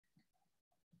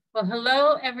Well,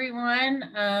 hello,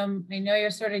 everyone. I know you're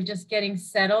sort of just getting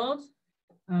settled.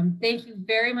 Thank you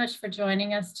very much for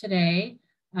joining us today.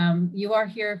 You are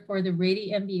here for the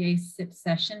Rady MBA SIP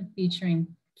session featuring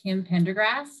Kim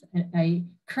Pendergrass, a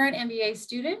current MBA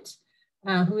student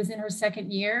who is in her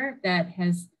second year that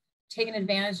has taken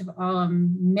advantage of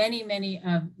many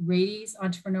of Rady's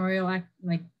entrepreneurial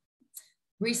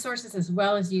resources as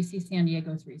well as UC San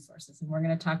Diego's resources. And we're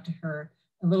going to talk to her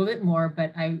a little bit more,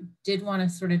 but I did want to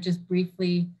sort of just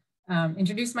briefly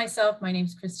introduce myself. My name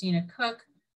is Kristina Cook.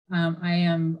 I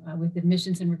am with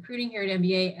admissions and recruiting here at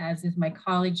MBA, as is my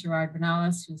colleague Gerard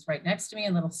Vinales, who's right next to me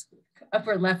in a little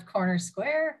upper left corner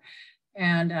square.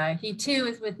 And he too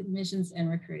is with admissions and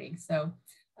recruiting. So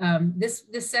this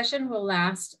session will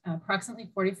last approximately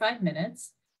 45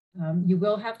 minutes. You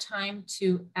will have time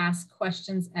to ask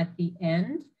questions at the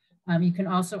end. You can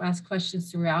also ask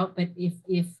questions throughout, but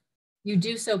if you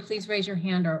do so, please raise your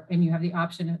hand, and you have the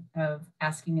option of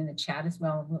asking in the chat as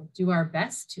well. We'll do our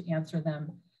best to answer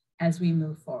them as we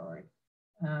move forward.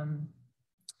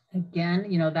 Again,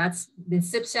 the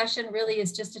SIP session really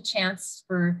is just a chance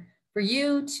for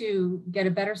you to get a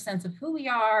better sense of who we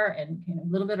are and a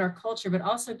little bit of our culture, but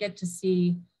also get to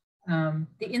see the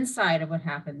inside of what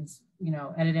happens,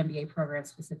 at an MBA program,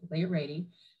 specifically at Rady.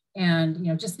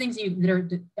 And, just things that are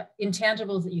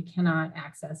intangibles that you cannot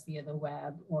access via the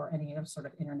web or any other sort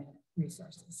of internet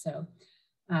resources. So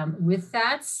with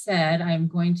that said, I'm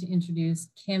going to introduce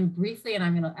Kim briefly, and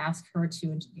I'm going to ask her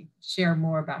to share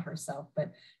more about herself.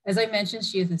 But as I mentioned,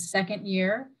 she is a second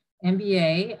year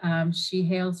MBA. She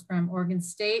hails from Oregon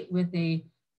State with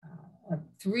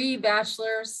 3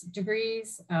 bachelor's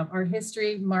degrees, art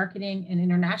history, marketing, and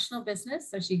international business.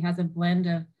 So she has a blend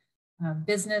of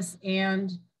business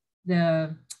and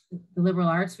the liberal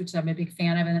arts, which I'm a big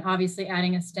fan of. And then obviously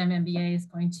adding a STEM MBA is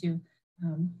going to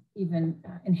even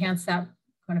enhance that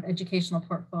kind of educational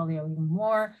portfolio even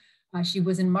more. She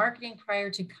was in marketing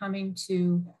prior to coming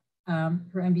to her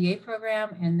MBA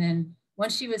program. And then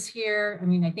once she was here,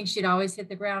 I think she'd always hit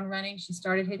the ground running. She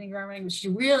started hitting the ground running, but she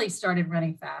really started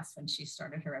running fast when she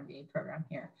started her MBA program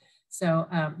here. So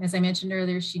as I mentioned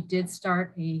earlier, she did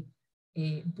start a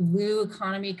blue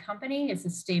economy company, a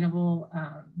sustainable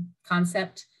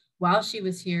concept while she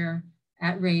was here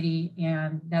at Rady,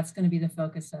 and that's going to be the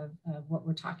focus of what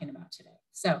we're talking about today.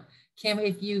 So Kim,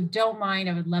 if you don't mind,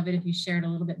 I would love it if you shared a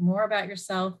little bit more about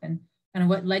yourself and kind of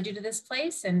what led you to this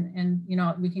place, and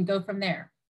we can go from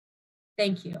there.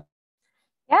 Thank you.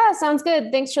 Yeah, sounds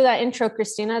good. Thanks for that intro,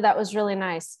 Kristina. That was really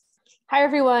nice. Hi,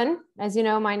 everyone. As you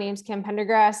know, my name's Kim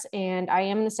Pendergrass, and I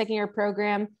am in the second year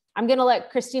program. I'm going to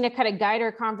let Kristina kind of guide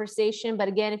our conversation. But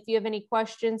again, if you have any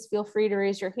questions, feel free to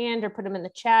raise your hand or put them in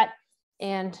the chat.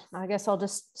 And I guess I'll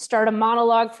just start a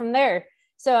monologue from there.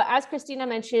 So as Kristina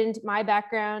mentioned, my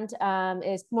background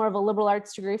is more of a liberal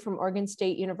arts degree from Oregon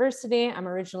State University. I'm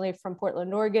originally from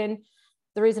Portland, Oregon.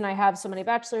 The reason I have so many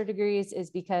bachelor degrees is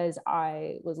because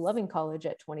I was loving college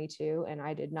at 22 and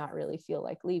I did not really feel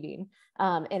like leaving.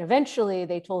 And eventually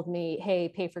they told me, hey,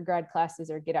 pay for grad classes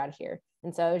or get out of here.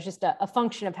 And so it was just a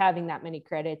function of having that many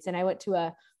credits. And I went to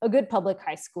a good public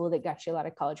high school that got you a lot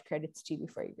of college credits too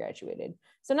before you graduated.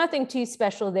 So nothing too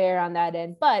special there on that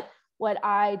end. But what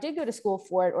I did go to school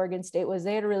for at Oregon State was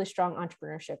they had a really strong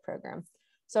entrepreneurship program.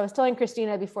 So I was telling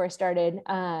Kristina before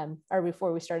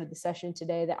we started the session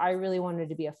today that I really wanted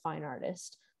to be a fine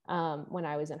artist when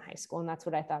I was in high school. And that's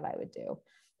what I thought I would do.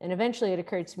 And eventually it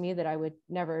occurred to me that I would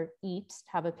never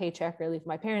have a paycheck or leave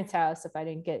my parents' house if I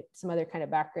didn't get some other kind of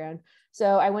background.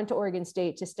 So I went to Oregon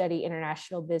State to study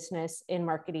international business in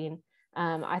marketing.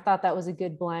 I thought that was a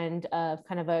good blend of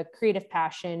kind of a creative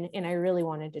passion, and I really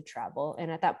wanted to travel.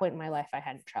 And at that point in my life, I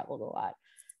hadn't traveled a lot.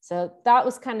 So that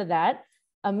was kind of that.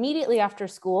 Immediately after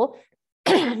school,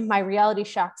 my reality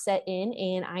shock set in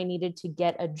and I needed to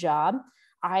get a job.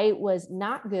 I was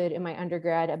not good in my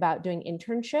undergrad about doing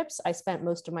internships. I spent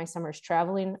most of my summers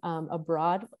traveling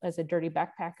abroad as a dirty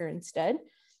backpacker instead.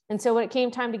 And so when it came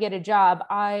time to get a job,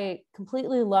 I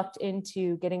completely lucked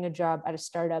into getting a job at a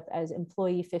startup as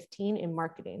employee 15 in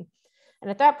marketing.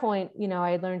 And at that point, I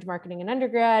had learned marketing in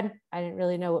undergrad. I didn't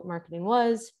really know what marketing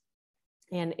was.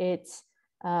 And it's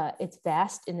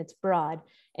vast and it's broad.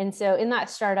 And so in that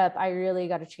startup, I really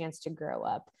got a chance to grow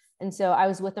up. And so I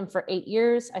was with them for 8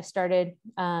 years. I started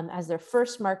as their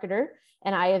first marketer,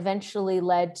 and I eventually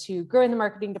led to growing the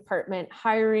marketing department,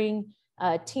 hiring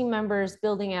team members,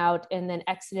 building out, and then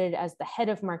exited as the head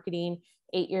of marketing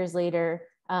 8 years later,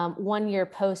 1 year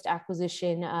post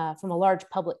acquisition from a large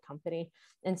public company.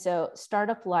 And so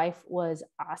startup life was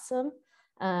awesome.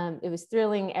 It was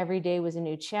thrilling. Every day was a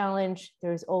new challenge.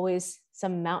 There was always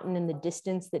some mountain in the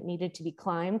distance that needed to be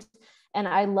climbed. And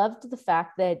I loved the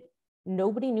fact that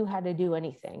nobody knew how to do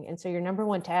anything. And so your number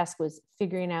one task was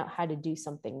figuring out how to do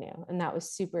something new. And that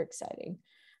was super exciting.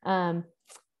 Some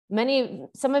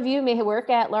of you may work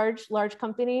at large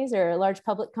companies or large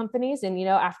public companies. And,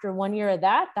 after 1 year of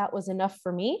that was enough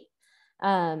for me.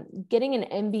 Getting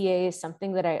an MBA is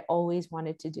something that I always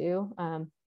wanted to do.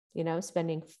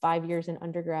 Spending 5 years in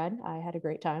undergrad, I had a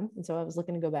great time. And so I was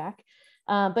looking to go back.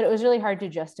 But it was really hard to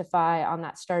justify on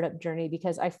that startup journey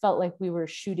because I felt like we were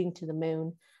shooting to the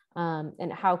moon.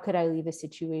 And how could I leave a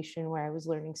situation where I was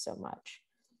learning so much?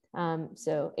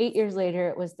 So 8 years later,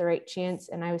 it was the right chance.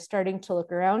 And I was starting to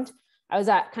look around. I was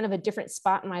at kind of a different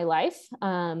spot in my life.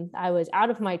 I was out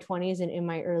of my 20s and in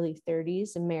my early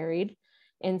 30s and married.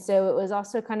 And so it was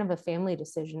also kind of a family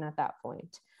decision at that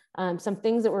point. Some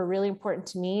things that were really important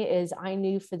to me is I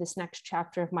knew for this next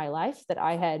chapter of my life that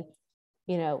I had,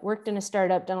 worked in a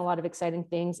startup, done a lot of exciting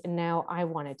things, and now I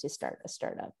wanted to start a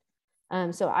startup.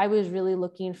 So I was really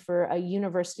looking for a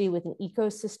university with an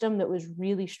ecosystem that was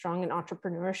really strong in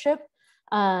entrepreneurship,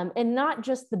 and not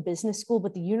just the business school,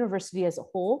 but the university as a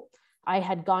whole. I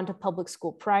had gone to public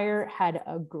school prior, had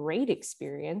a great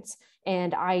experience,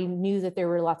 and I knew that there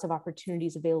were lots of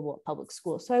opportunities available at public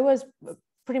school. So I was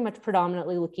pretty much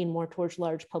predominantly looking more towards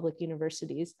large public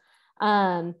universities.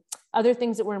 Other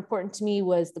things that were important to me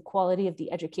was the quality of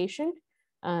the education.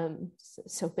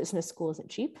 So business school isn't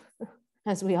cheap,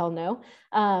 as we all know.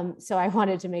 So I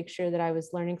wanted to make sure that I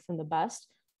was learning from the best.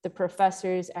 The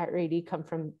professors at Rady come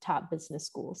from top business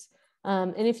schools.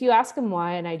 And if you ask them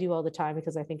why, and I do all the time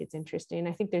because I think it's interesting,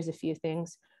 I think there's a few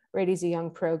things. Rady's a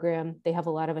young program. They have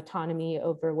a lot of autonomy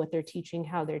over what they're teaching,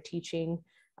 how they're teaching.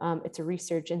 It's a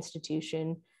research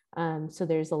institution. So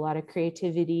there's a lot of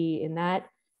creativity in that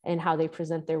and how they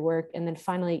present their work. And then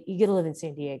finally, you get to live in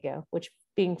San Diego, which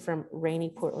being from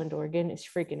rainy Portland, Oregon is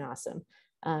freaking awesome.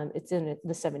 It's in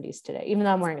the 70s today. Even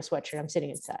though I'm wearing a sweatshirt, I'm sitting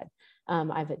inside.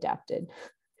 I've adapted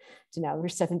to now where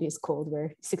 70 is cold,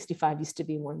 where 65 used to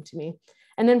be warm to me.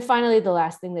 And then finally, the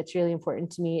last thing that's really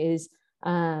important to me is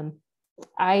when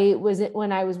I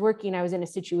was working, I was in a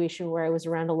situation where I was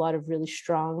around a lot of really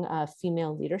strong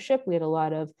female leadership. We had a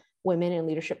lot of women in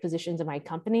leadership positions in my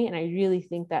company, and I really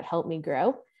think that helped me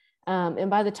grow. And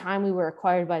by the time we were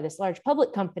acquired by this large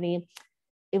public company,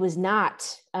 it was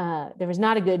not, there was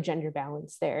not a good gender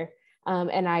balance there.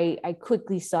 And I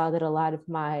quickly saw that a lot of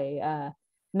my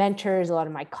mentors, a lot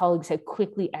of my colleagues had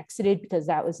quickly exited because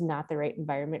that was not the right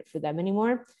environment for them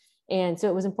anymore. And so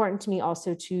it was important to me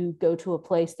also to go to a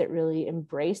place that really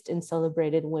embraced and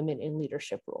celebrated women in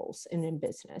leadership roles and in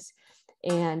business.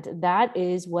 And that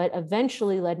is what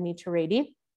eventually led me to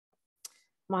Rady.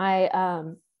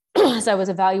 As I was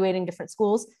evaluating different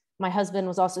schools, my husband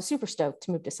was also super stoked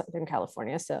to move to Southern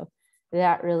California. So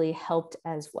that really helped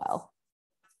as well.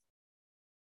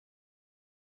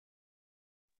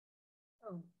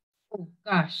 Oh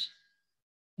gosh.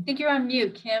 I think you're on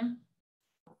mute, Kim.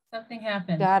 Something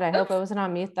happened. God, I hope I wasn't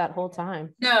on mute that whole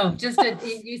time. No,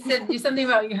 you said something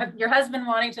about your husband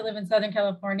wanting to live in Southern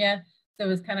California. So it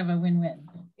was kind of a win-win.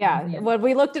 Yeah, when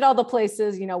we looked at all the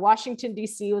places, Washington,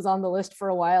 D.C. was on the list for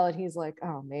a while, and he's like,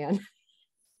 oh man.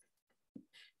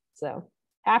 So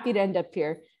happy to end up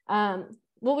here.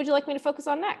 What would you like me to focus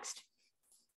on next?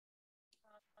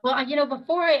 Well,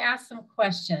 before I ask some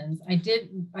questions, I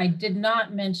did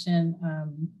not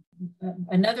mention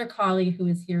another colleague who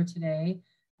is here today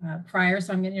prior,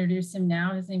 so I'm going to introduce him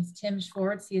now. His name's Tim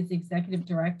Schwartz. He is the Executive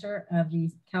Director of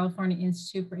the California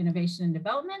Institute for Innovation and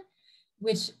Development,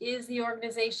 which is the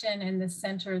organization and the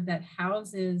center that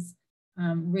houses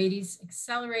Rady's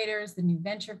accelerators, the New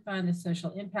Venture Fund, the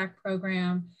Social Impact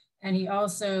Program, and he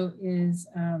also is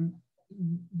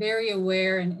very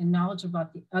aware and knowledgeable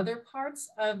about the other parts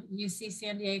of UC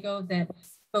San Diego that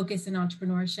focus in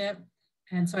entrepreneurship.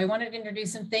 And so I wanted to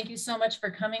introduce him. Thank you so much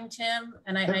for coming, Tim.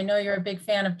 And I know you're a big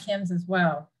fan of Kim's as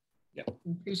well. Yep.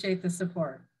 We appreciate the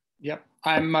support. Yep.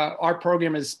 Our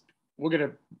program is, we're going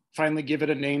to finally give it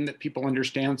a name that people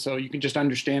understand. So you can just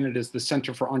understand it as the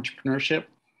Center for Entrepreneurship,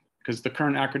 because the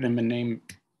current acronym and name,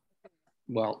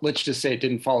 well, let's just say it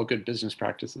didn't follow good business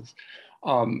practices.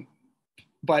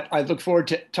 But I look forward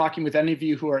to talking with any of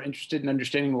you who are interested in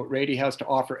understanding what Rady has to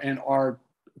offer and our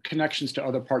connections to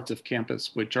other parts of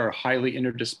campus, which are highly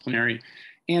interdisciplinary.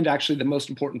 And actually the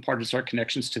most important part is our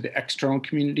connections to the external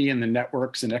community and the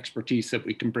networks and expertise that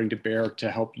we can bring to bear to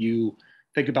help you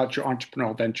think about your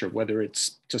entrepreneurial venture, whether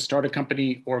it's to start a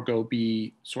company or go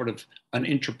be sort of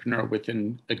an entrepreneur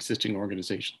within existing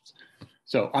organizations.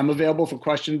 So I'm available for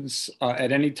questions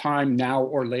at any time now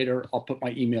or later. I'll put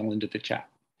my email into the chat.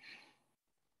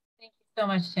 so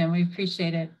much, Tim. We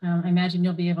appreciate it. I imagine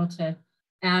you'll be able to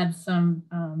add some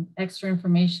extra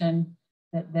information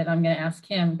that I'm going to ask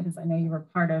Kim, because I know you were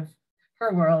part of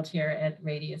her world here at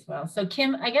Rady as well. So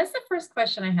Kim, I guess the first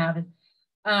question I have is,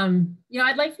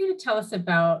 I'd like for you to tell us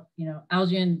about,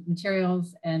 Algeon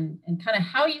Materials and kind of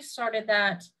how you started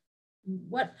that,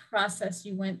 what process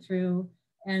you went through,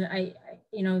 and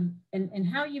and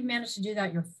how you managed to do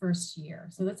that your first year.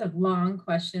 So that's a long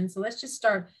question. So let's just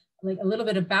start like a little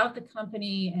bit about the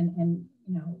company and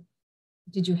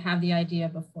did you have the idea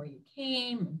before you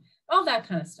came, and all that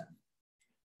kind of stuff.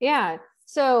 Yeah.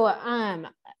 So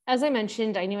as I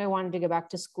mentioned, I knew I wanted to go back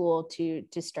to school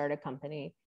to start a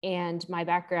company. And my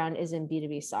background is in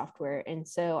B2B software. And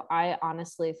so I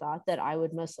honestly thought that I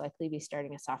would most likely be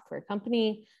starting a software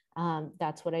company.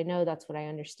 That's what I know. That's what I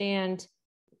understand.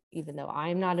 Even though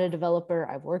I'm not a developer,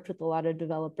 I've worked with a lot of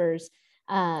developers.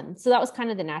 So that was kind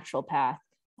of the natural path.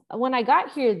 When I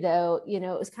got here, though, it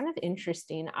was kind of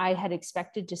interesting. I had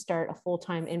expected to start a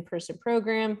full-time in-person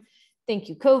program. Thank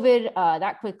you, COVID.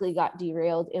 That quickly got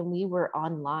derailed and we were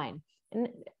online. And,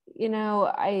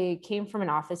 I came from an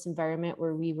office environment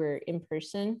where we were in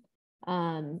person.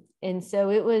 And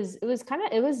so it was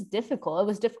difficult. It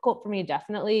was difficult for me,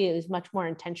 definitely. It was much more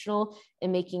intentional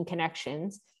in making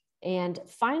connections. And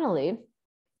finally,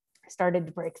 I started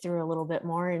to break through a little bit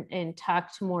more and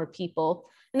talk to more people.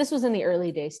 And this was in the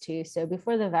early days too. So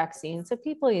before the vaccine, so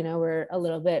people, were a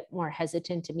little bit more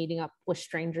hesitant to meeting up with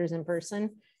strangers in person.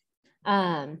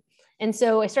 And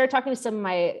so I started talking to some of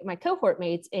my cohort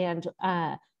mates, and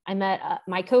I met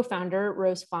my co-founder,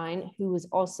 Rose Fine, who was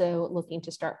also looking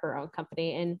to start her own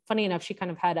company. And funny enough, she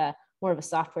kind of had more of a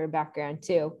software background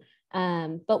too.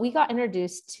 But we got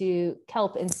introduced to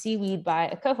kelp and seaweed by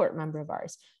a cohort member of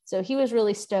ours. So he was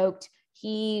really stoked.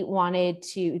 He wanted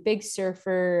big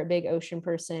surfer, big ocean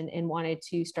person, and wanted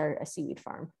to start a seaweed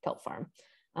farm, kelp farm.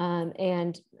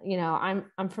 And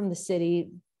I'm from the city.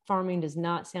 Farming does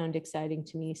not sound exciting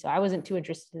to me, so I wasn't too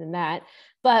interested in that.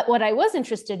 But what I was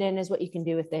interested in is what you can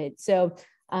do with it. So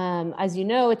as you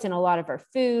know, it's in a lot of our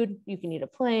food. You can eat a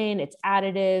plain, it's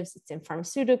additives, it's in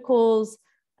pharmaceuticals,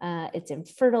 it's in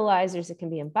fertilizers, it can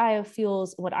be in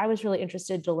biofuels. What I was really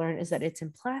interested to learn is that it's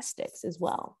in plastics as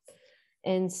well.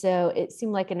 And so it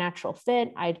seemed like a natural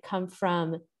fit. I'd come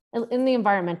from, in the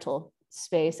environmental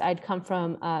space, I'd come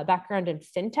from a background in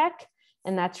fintech,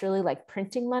 and that's really like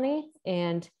printing money.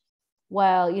 And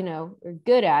while, we're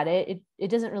good at it, it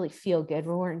doesn't really feel good.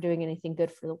 We weren't doing anything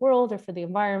good for the world or for the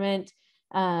environment.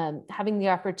 Having the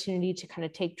opportunity to kind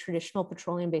of take traditional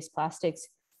petroleum-based plastics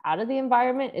out of the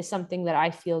environment is something that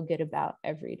I feel good about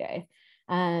every day.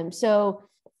 So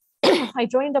I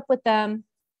joined up with them.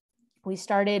 We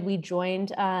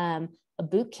joined a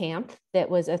boot camp that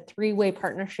was a 3-way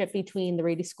partnership between the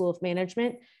Rady School of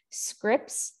Management,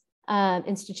 Scripps,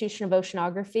 Institution of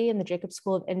Oceanography, and the Jacobs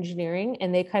School of Engineering,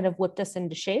 and they kind of whipped us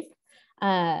into shape.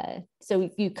 So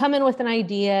you come in with an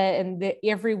idea, and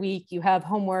every week you have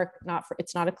homework.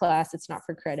 It's not a class, it's not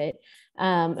for credit,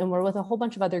 and we're with a whole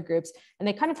bunch of other groups, and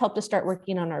they kind of helped us start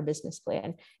working on our business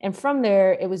plan. And from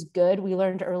there, it was good. We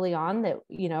learned early on that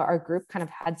our group kind of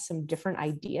had some different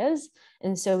ideas,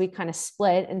 and so we kind of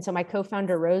split. And so my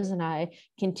co-founder Rose and I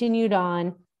continued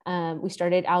on. We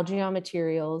started Algeon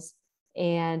Materials.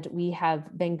 And we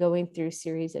have been going through a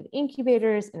series of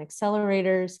incubators and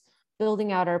accelerators,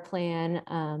 building out our plan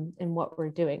and what we're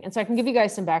doing. And so I can give you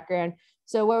guys some background.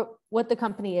 So what the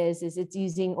company is it's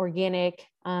using organic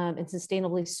and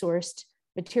sustainably sourced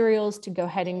materials to go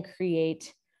ahead and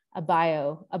create a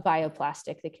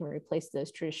bioplastic that can replace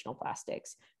those traditional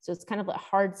plastics. So it's kind of a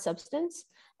hard substance.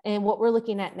 And what we're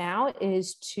looking at now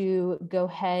is to go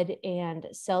ahead and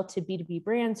sell to B2B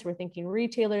brands. We're thinking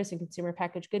retailers and consumer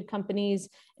packaged good companies,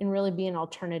 and really be an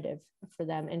alternative for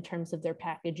them in terms of their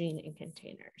packaging and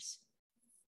containers.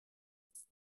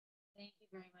 Thank you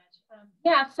very much.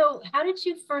 Yeah, so how did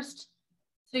you first,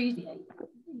 so you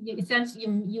since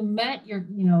you met your,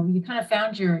 you kind of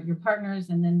found your partners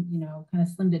and then, kind of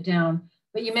slimmed it down,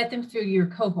 but you met them through your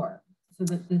cohort. So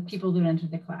the people that entered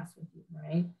the class with you,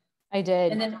 right? I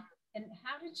did. And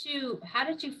how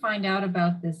did you find out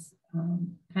about this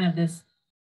kind of this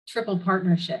triple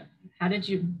partnership? How did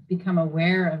you become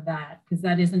aware of that? Because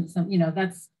that isn't some,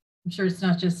 that's, I'm sure it's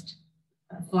not just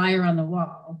a flyer on the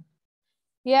wall.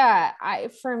 Yeah,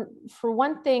 for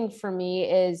one thing for me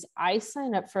is I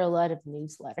sign up for a lot of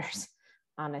newsletters,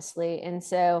 honestly. And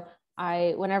so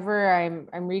whenever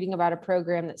I'm reading about a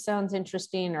program that sounds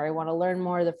interesting or I want to learn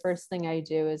more, the first thing I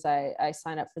do is I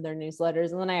sign up for their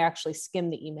newsletters, and then I actually skim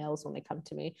the emails when they come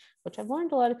to me, which I've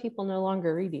learned a lot of people no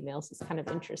longer read emails. It's kind of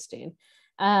interesting.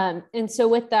 And so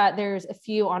with that, there's a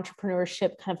few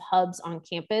entrepreneurship kind of hubs on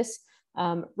campus.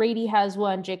 Rady has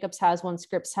one, Jacobs has one,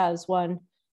 Scripps has one,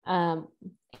 and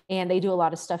they do a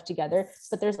lot of stuff together.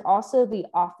 But there's also the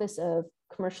Office of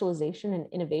Commercialization and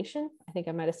Innovation. I think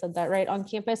I might have said that right, on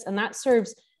campus, and that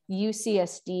serves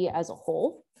UCSD as a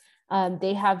whole.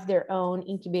 They have their own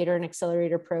incubator and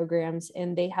accelerator programs,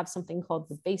 and they have something called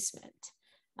The Basement,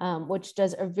 which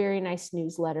does a very nice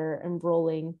newsletter and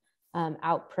rolling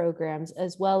out programs,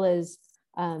 as well as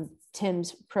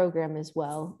Tim's program as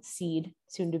well, Seed,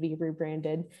 soon to be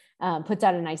rebranded, puts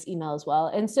out a nice email as well.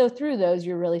 And so through those,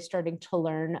 you're really starting to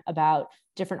learn about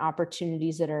different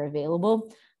opportunities that are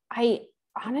available. I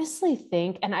honestly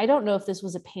think, and I don't know if this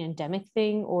was a pandemic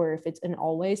thing or if it's an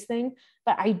always thing,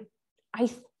 but I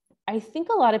think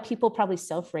a lot of people probably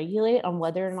self-regulate on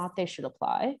whether or not they should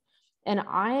apply. And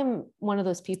I'm one of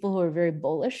those people who are very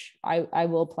bullish. I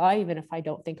will apply even if I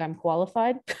don't think I'm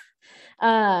qualified.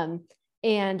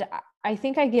 And I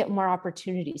think I get more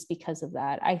opportunities because of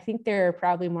that. I think there are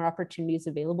probably more opportunities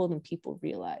available than people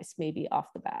realize, maybe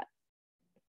off the bat.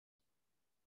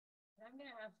 I'm going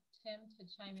to ask Tim to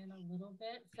chime in a little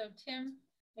bit. So Tim,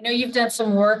 I know you've done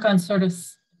some work on sort of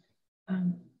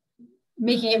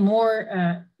making it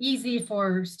more easy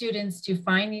for students to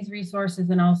find these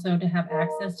resources and also to have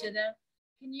access to them.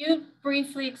 Can you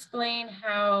briefly explain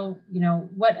how,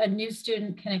 what a new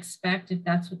student can expect if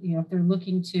that's what, if they're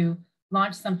looking to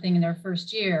launch something in their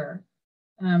first year?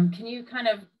 Can you kind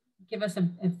of give us a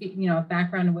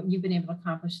background of what you've been able to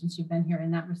accomplish since you've been here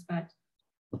in that respect?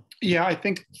 Yeah, I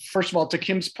think, first of all, to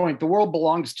Kim's point, the world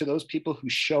belongs to those people who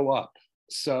show up.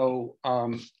 So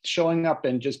showing up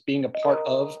and just being a part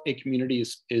of a community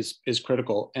is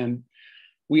critical. And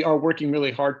we are working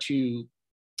really hard to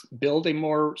build a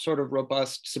more sort of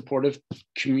robust, supportive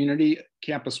community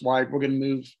campus-wide.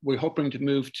 We're hoping to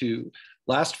move to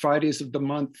last Fridays of the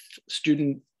month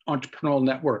student entrepreneurial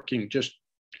networking, just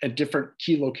at different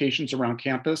key locations around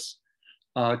campus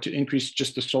to increase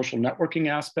just the social networking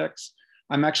aspects.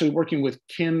 I'm actually working with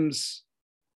Kim's.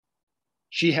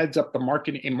 She heads up a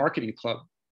marketing club,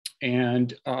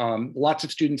 and lots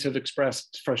of students have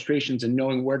expressed frustrations in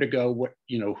knowing where to go,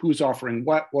 who's offering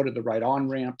what are the right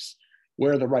on-ramps,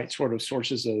 where are the right sort of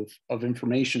sources of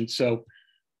information. So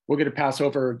we're going to pass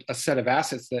over a set of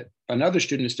assets that another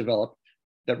student has developed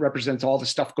that represents all the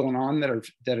stuff going on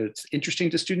that it's interesting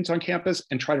to students on campus,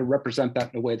 and try to represent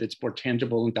that in a way that's more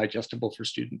tangible and digestible for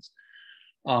students.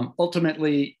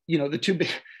 Ultimately,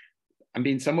 I'm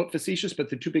being somewhat facetious, but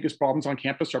the two biggest problems on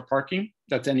campus are parking,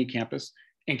 that's any campus,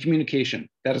 and communication,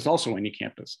 that is also any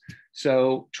campus.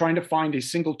 So trying to find a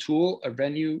single tool, a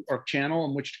venue or channel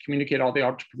in which to communicate all the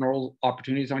entrepreneurial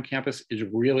opportunities on campus is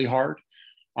really hard.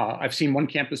 I've seen one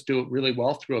campus do it really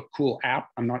well through a cool app.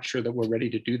 I'm not sure that we're ready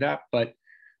to do that, but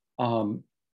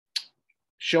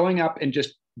showing up and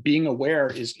just being aware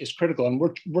is critical. And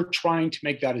we're trying to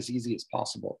make that as easy as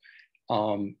possible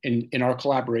in our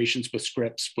collaborations with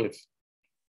Scripps, with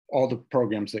all the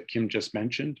programs that Kim just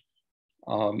mentioned.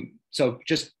 So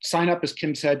just sign up, as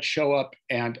Kim said, show up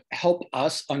and help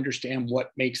us understand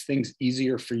what makes things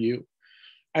easier for you.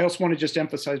 I also want to just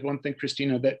emphasize one thing,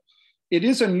 Kristina, that it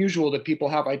is unusual that people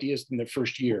have ideas in their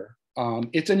first year.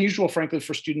 It's unusual, frankly,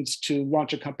 for students to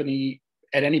launch a company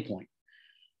at any point,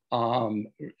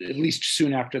 at least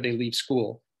soon after they leave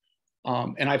school.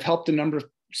 And I've helped a number of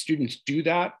students do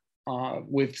that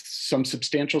with some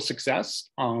substantial success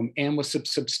and with some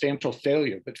substantial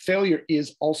failure. But failure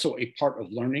is also a part of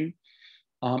learning.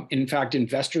 In fact,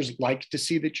 investors like to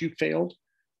see that you failed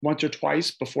once or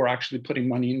twice before actually putting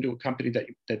money into a company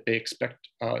that they expect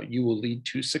you will lead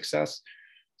to success.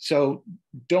 So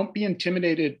don't be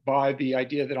intimidated by the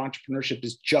idea that entrepreneurship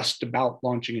is just about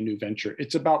launching a new venture.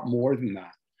 It's about more than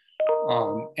that.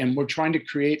 And we're trying to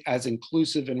create as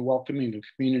inclusive and welcoming a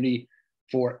community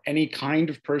for any kind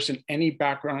of person, any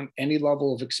background, any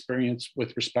level of experience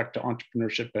with respect to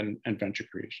entrepreneurship and venture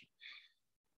creation.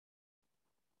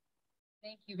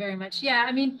 Thank you very much. Yeah,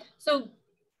 I mean, so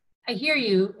I hear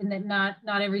you in that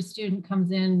not every student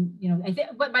comes in,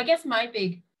 but I guess my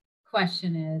big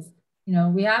question is,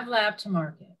 we have lab to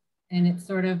market, and it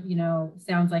sort of,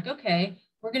 sounds like, okay,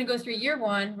 we're going to go through year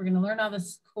one, we're going to learn all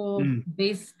this cool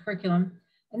base curriculum.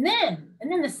 And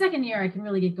then the second year I can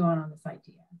really get going on this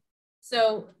idea.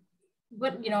 So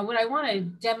what I want to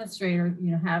demonstrate or,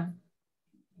 have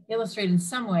illustrate in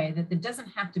some way that it doesn't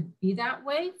have to be that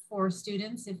way for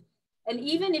students. And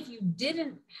even if you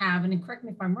didn't have, and correct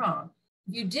me if I'm wrong,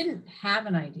 if you didn't have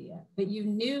an idea, but you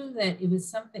knew that it was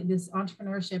something, this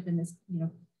entrepreneurship and this,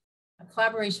 a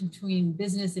collaboration between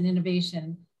business and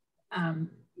innovation,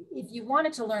 if you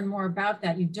wanted to learn more about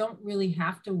that, you don't really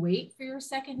have to wait for your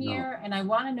second year. And I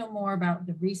want to know more about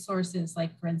the resources.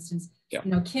 Like, for instance, you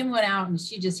know, Kim went out and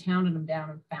she just hounded them down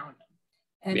and found them.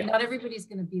 And not everybody's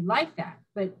going to be like that.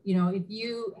 But, you know, if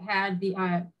you had the,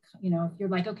 you know, if you're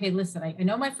like, okay, listen, I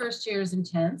know my first year is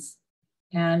intense.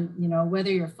 And, you know,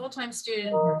 whether you're a full-time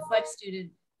student or a flex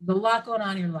student, there's a lot going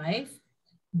on in your life.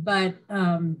 But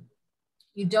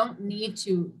you don't need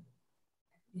to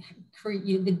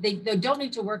they don't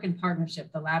need to work in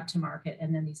partnership, the lab to market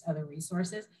and then these other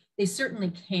resources. They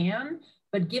certainly can,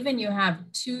 but given you have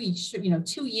 2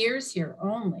 years here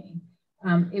only,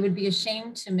 it would be a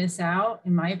shame to miss out,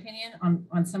 in my opinion,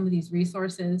 on some of these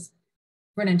resources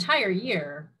for an entire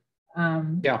year.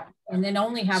 And then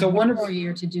only have one more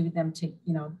year to do them, to,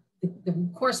 you know, the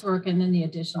coursework and then the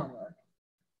additional work.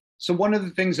 So one of the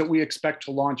things that we expect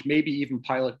to launch, maybe even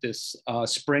pilot this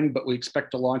spring, but we expect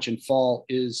to launch in fall,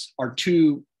 is our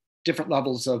 2 different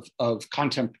levels of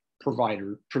content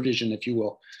provision, if you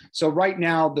will. So right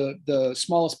now, the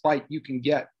smallest bite you can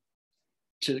get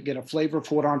to get a flavor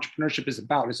for what entrepreneurship is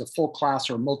about is a full class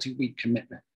or a multi-week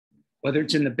commitment, whether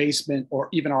it's in the basement or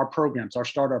even our programs, our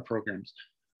startup programs.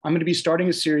 I'm going to be starting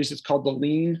a series. It's called the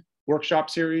Lean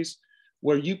Workshop Series,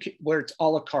 where it's a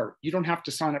la carte. You don't have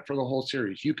to sign up for the whole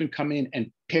series. You can come in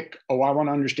and pick, oh, I want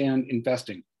to understand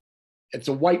investing. It's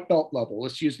a white belt level.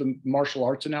 Let's use the martial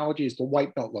arts analogy. It's the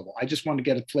white belt level. I just want to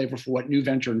get a flavor for what new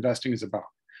venture investing is about.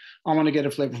 I want to get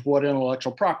a flavor for what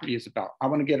intellectual property is about. I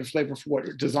want to get a flavor for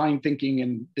what design thinking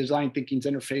and design thinking's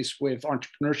interface with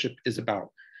entrepreneurship is about.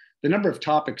 The number of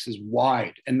topics is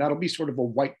wide, and that'll be sort of a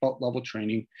white belt level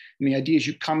training. And the idea is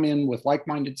you come in with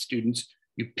like-minded students.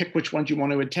 You pick which ones you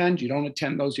want to attend. You don't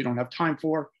attend those you don't have time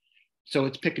for. So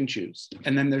it's pick and choose.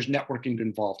 And then there's networking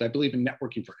involved. I believe in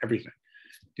networking for everything.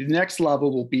 The next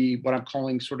level will be what I'm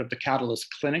calling sort of the Catalyst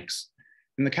Clinics.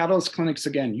 And the Catalyst Clinics,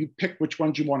 again, you pick which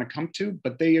ones you want to come to,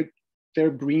 but they're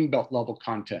green belt level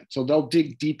content. So they'll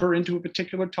dig deeper into a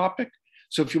particular topic.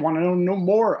 So if you want to know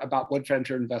more about what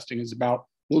venture investing is about,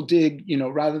 we'll dig, you know,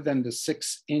 rather than the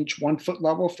 6-inch, 1-foot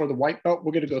level for the white belt,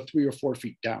 we're going to go 3 or 4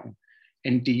 feet down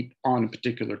and deep on a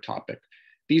particular topic.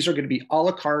 These are going to be a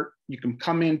la carte. You can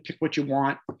come in, pick what you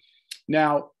want.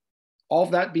 Now, all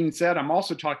of that being said, I'm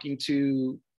also talking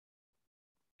to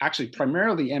actually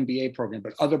primarily MBA program,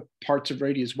 but other parts of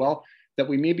Rady as well, that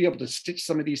we may be able to stitch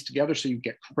some of these together so you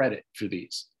get credit for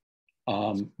these.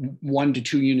 1 to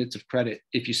 2 units of credit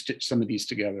if you stitch some of these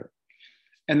together.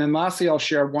 And then lastly, I'll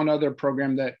share one other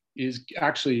program that is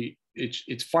actually,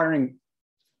 it's firing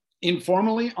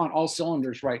informally on all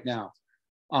cylinders right now.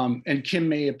 And Kim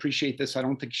may appreciate this. I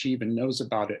don't think she even knows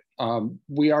about it.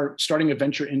 We are starting a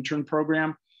venture intern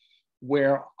program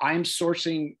where I'm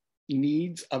sourcing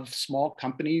needs of small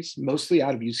companies, mostly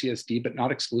out of UCSD, but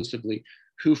not exclusively,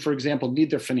 who, for example, need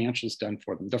their financials done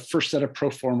for them, the first set of pro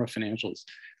forma financials.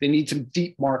 They need some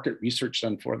deep market research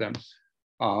done for them.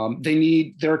 They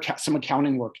need some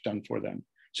accounting work done for them.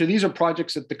 So these are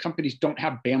projects that the companies don't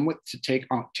have bandwidth to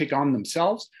take on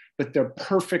themselves, but they're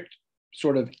perfect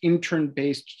sort of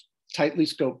intern-based, tightly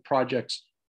scoped projects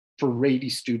for Rady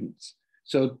students.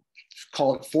 So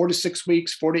call it 4 to 6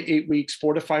 weeks, 4 to 8 weeks,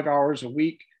 4 to 5 hours a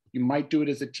week. You might do it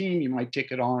as a team. You might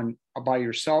take it on by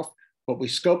yourself, but we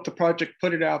scope the project,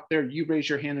 put it out there. You raise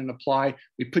your hand and apply.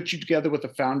 We put you together with a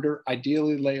founder,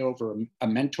 ideally lay over a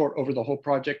mentor over the whole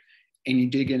project, and you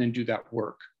dig in and do that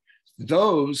work.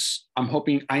 Those, I'm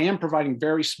hoping, I am providing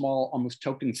very small, almost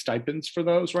token stipends for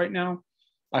those right now.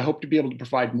 I hope to be able to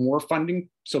provide more funding.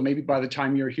 So maybe by the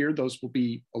time you're here, those will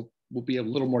be a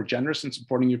little more generous in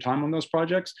supporting your time on those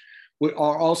projects. We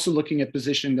are also looking at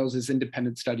positioning those as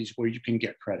independent studies where you can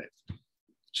get credit.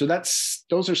 So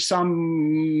those are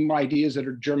some ideas that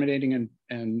are germinating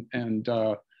and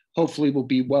hopefully will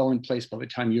be well in place by the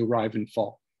time you arrive in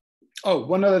fall. Oh,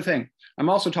 one other thing. I'm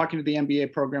also talking to the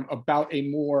MBA program about a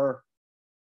more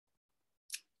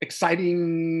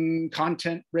exciting,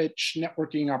 content-rich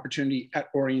networking opportunity at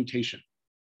orientation.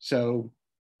 So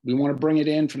we want to bring it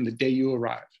in from the day you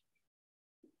arrive.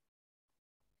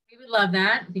 We would love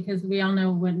that because we all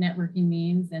know what networking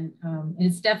means, and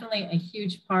it's definitely a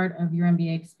huge part of your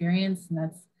MBA experience. And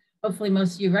that's hopefully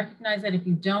most of you recognize that. If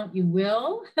you don't, you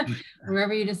will,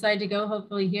 wherever you decide to go,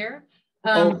 hopefully here.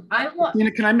 Can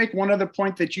I make one other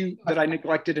point that I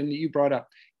neglected and that you brought up?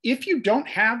 If you don't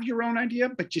have your own idea,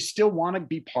 but you still want to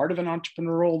be part of an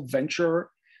entrepreneurial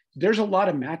venture, there's a lot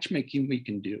of matchmaking we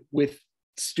can do with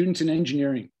students in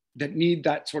engineering that need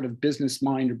that sort of business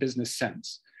mind or business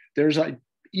sense. There's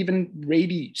even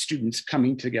Rady students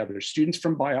coming together, students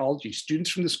from biology,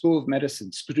 students from the School of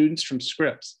Medicine, students from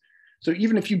Scripps. So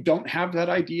even if you don't have that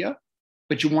idea,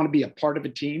 but you want to be a part of a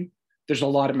team, there's a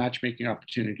lot of matchmaking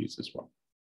opportunities as well.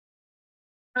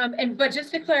 But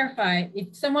just to clarify,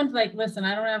 if someone's like, listen,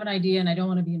 I don't have an idea and I don't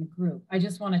want to be in a group, I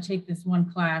just want to take this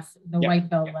one class, the white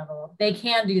belt level, they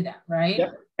can do that, right?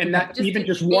 Yep. And that just even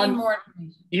just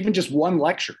one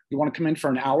lecture, you want to come in for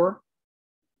an hour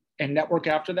and network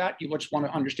after that, you just want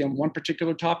to understand one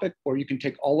particular topic, or you can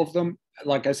take all of them.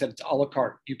 Like I said, it's a la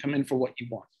carte. You come in for what you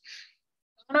want.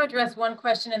 I want to address one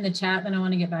question in the chat, then I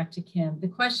want to get back to Kim. The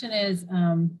question is,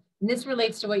 and this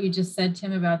relates to what you just said,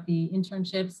 Tim, about the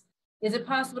internships. Is it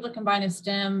possible to combine a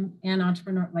STEM and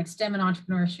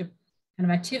entrepreneurship kind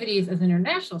of activities as an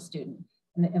international student?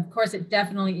 And of course, it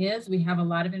definitely is. We have a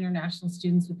lot of international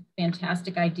students with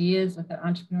fantastic ideas, with an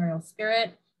entrepreneurial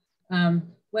spirit.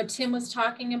 What Tim was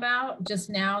talking about just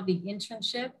now, the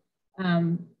internship,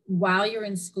 while you're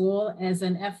in school as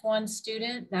an F1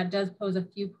 student, that does pose a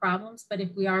few problems, but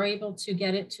if we are able to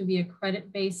get it to be a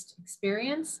credit-based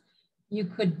experience, you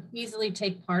could easily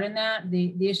take part in that.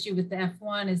 The issue with the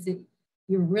F1 is that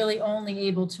you're really only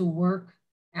able to work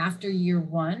after year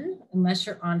one, unless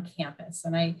you're on campus.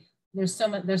 And there's so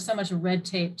much red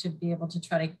tape to be able to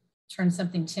try to turn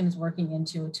something Tim's working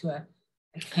into a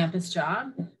campus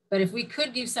job. But if we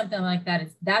could do something like that,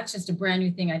 that's just a brand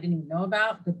new thing I didn't even know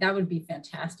about, but that would be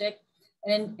fantastic.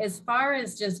 And as far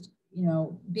as just,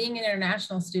 being an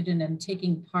international student and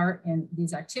taking part in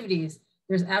these activities,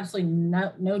 there's absolutely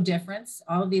no difference.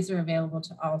 All of these are available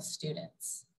to all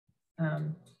students.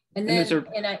 There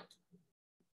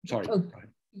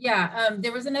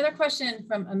was another question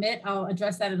from Amit. I'll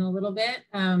address that in a little bit,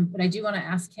 but I do want to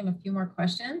ask him a few more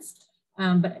questions.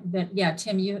 But yeah,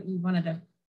 Tim, you wanted to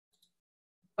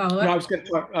follow up? No,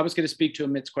 I was going to speak to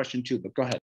Amit's question too, but go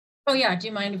ahead. Oh yeah, do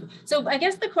you mind? So I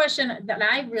guess the question that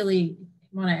I really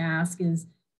want to ask is,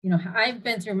 I've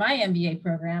been through my MBA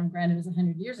program, granted it was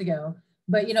 100 years ago,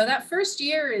 but that first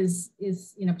year is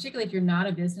particularly if you're not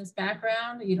a business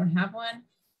background, you don't have one,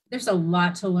 there's a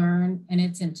lot to learn and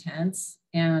it's intense.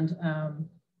 And,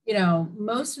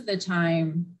 most of the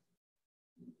time,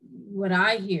 what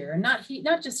I hear, not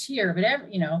just here, but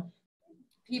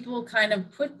people kind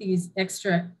of put these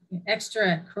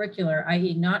extracurricular,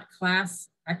 i.e. not class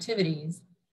activities,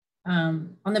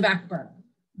 on the back burner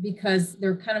because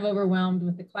they're kind of overwhelmed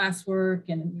with the classwork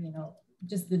and,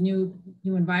 just the new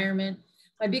environment.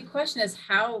 My big question is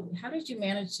how did you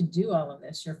manage to do all of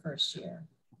this your first year,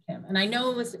 Kim? And I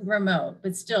know it was remote,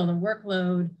 but still the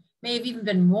workload may have even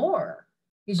been more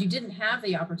because you didn't have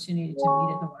the opportunity to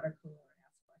meet at the water cooler and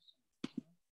ask questions.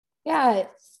 Yeah,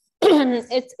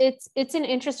 it's an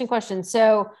interesting question.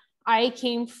 So I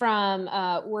came from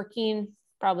working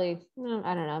probably,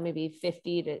 I don't know, maybe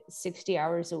 50 to 60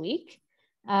 hours a week.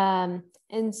 And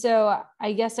so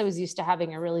I guess I was used to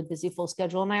having a really busy full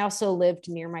schedule. And I also lived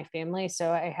near my family.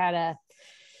 So I had a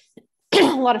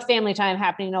lot of family time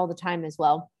happening all the time as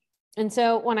well. And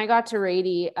so when I got to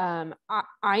Rady,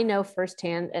 I know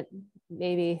firsthand, and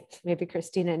maybe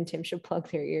Kristina and Tim should plug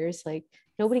their ears. Like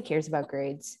nobody cares about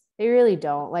grades. They really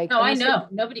don't. Like, no, I know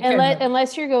nobody cares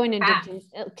unless you're going into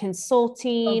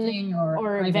consulting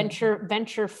or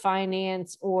venture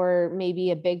finance or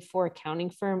maybe a big four accounting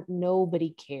firm.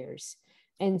 Nobody cares.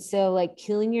 And so like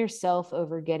killing yourself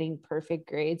over getting perfect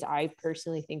grades, I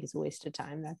personally think is a waste of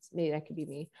time. That could be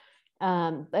me.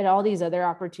 But all these other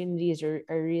opportunities are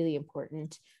really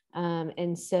important.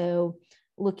 And so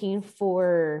looking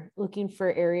for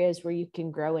areas where you can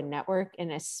grow a network,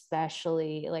 and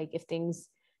especially like if things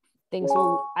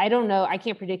will, I don't know, I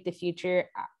can't predict the future.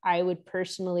 I would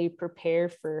personally prepare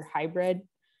for hybrid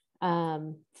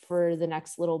for the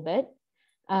next little bit.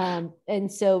 And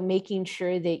so making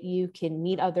sure that you can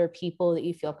meet other people that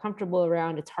you feel comfortable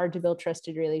around. It's hard to build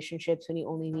trusted relationships when you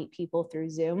only meet people through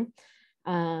Zoom.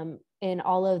 And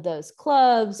all of those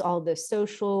clubs, all of those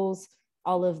socials,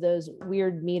 all of those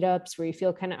weird meetups where you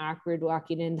feel kind of awkward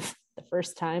walking in the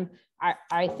first time.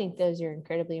 I think those are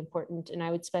incredibly important. And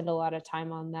I would spend a lot of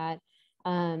time on that.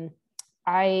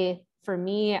 For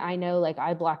me, I know like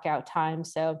I block out time.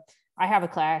 So I have a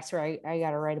class where I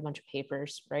got to write a bunch of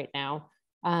papers right now.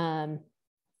 And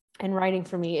writing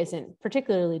for me isn't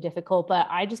particularly difficult, but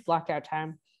I just block out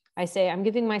time. I say, I'm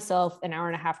giving myself an hour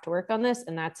and a half to work on this,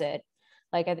 and that's it.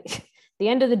 Like at the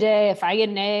end of the day, if I get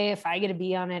an A, if I get a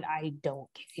B on it, I don't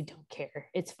care.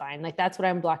 It's fine. Like that's what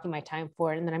I'm blocking my time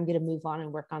for. And then I'm going to move on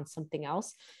and work on something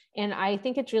else. And I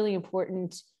think it's really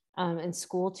important in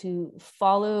school to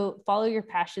follow your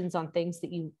passions on things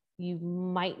that you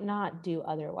might not do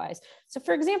otherwise. So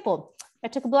for example, I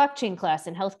took a blockchain class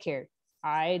in healthcare.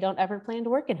 I don't ever plan to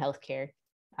work in healthcare.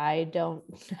 I don't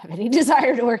have any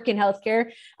desire to work in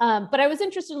healthcare, but I was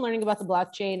interested in learning about the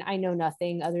blockchain. I know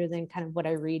nothing other than kind of what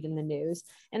I read in the news.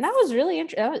 And that was really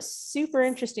interesting. That was super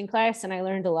interesting class, and I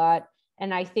learned a lot.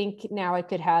 And I think now I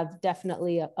could have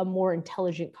definitely a more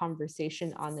intelligent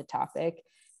conversation on the topic.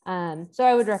 So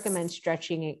I would recommend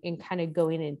stretching and kind of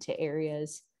going into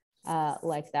areas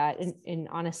like that. And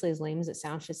honestly, as lame as it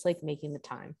sounds, just like making the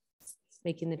time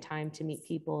to meet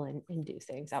people and do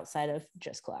things outside of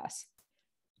just class.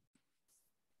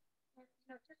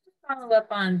 Just to follow up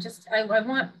on, I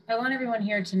want everyone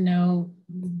here to know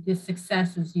the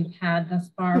successes you've had thus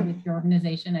far with your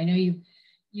organization. I know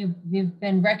you've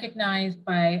been recognized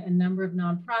by a number of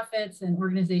nonprofits and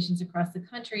organizations across the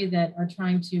country that are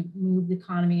trying to move the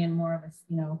economy in more of a,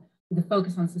 with a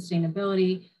focus on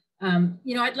sustainability.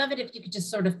 I'd love it if you could just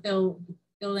sort of fill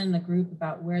in the group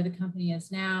about where the company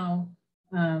is now,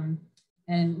 and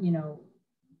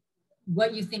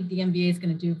what you think the MBA is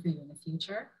going to do for you in the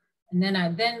future. And then I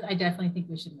definitely think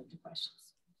we should move to questions.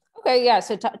 Okay, yeah.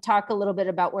 So talk a little bit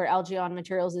about where Algeon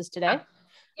Materials is today.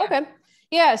 Yeah. Okay.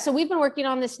 Yeah, so we've been working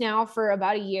on this now for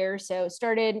about a year. So it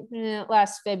started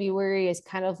last February, is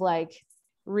kind of like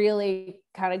really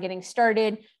kind of getting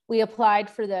started. We applied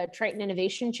for the Triton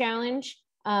Innovation Challenge,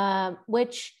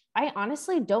 which I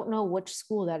honestly don't know which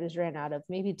school that is ran out of.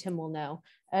 Maybe Tim will know.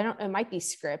 It might be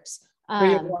Scripps.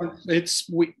 Rady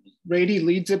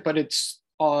leads it, but it's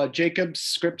Jacobs,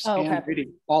 Scripps, and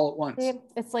Rady all at once.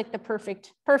 It's like the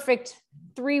perfect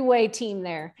three-way team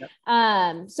there.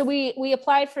 Yep. So we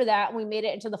applied for that, and we made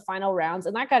it into the final rounds,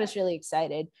 and that got us really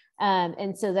excited.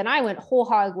 And so then I went whole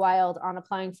hog wild on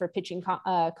applying for pitching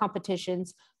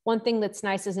competitions. One thing that's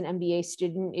nice as an MBA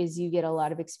student is you get a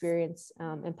lot of experience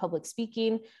in public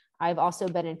speaking. I've also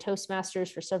been in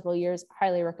Toastmasters for several years.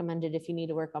 Highly recommended if you need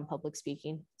to work on public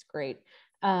speaking. It's great.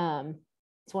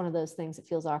 It's one of those things that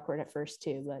feels awkward at first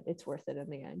too, but it's worth it in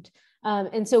the end.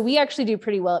 And so we actually do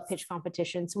pretty well at pitch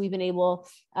competitions. So we've been able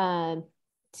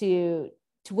to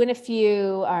win a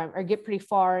few or get pretty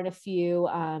far in a few,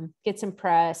 get some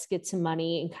press, get some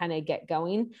money, and kind of get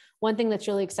going. One thing that's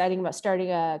really exciting about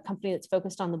starting a company that's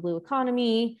focused on the blue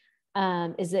economy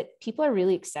is that people are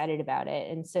really excited about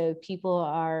it. And so people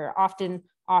are often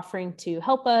offering to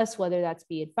help us, whether that's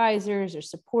be advisors or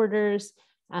supporters.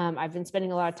 I've been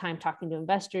spending a lot of time talking to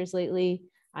investors lately.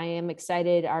 I am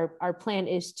excited. Our plan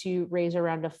is to raise a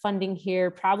round of funding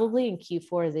here, probably in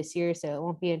Q4 of this year, so it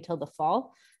won't be until the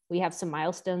fall. We have some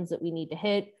milestones that we need to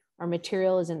hit. Our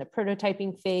material is in the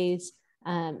prototyping phase,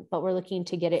 but we're looking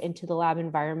to get it into the lab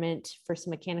environment for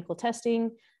some mechanical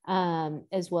testing,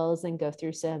 as well as then go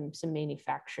through some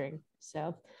manufacturing.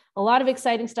 So a lot of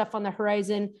exciting stuff on the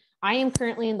horizon. I am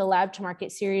currently in the Lab to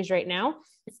Market series right now.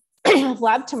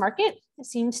 Lab to Market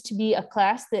seems to be a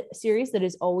series that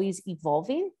is always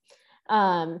evolving.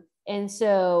 And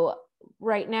so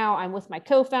right now I'm with my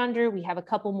co-founder. We have a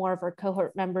couple more of our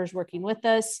cohort members working with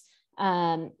us.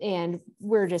 And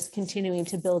we're just continuing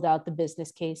to build out the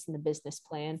business case and the business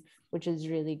plan, which is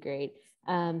really great.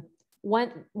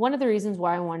 One of the reasons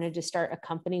why I wanted to start a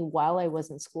company while I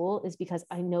was in school is because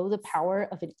I know the power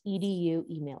of an EDU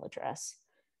email address.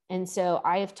 And so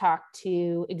I have talked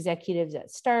to executives at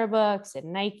Starbucks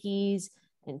and Nike's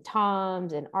and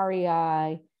Tom's and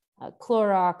REI,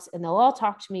 Clorox, and they'll all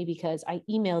talk to me because I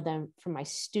email them from my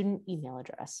student email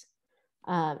address.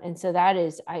 And so that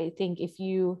is, I think if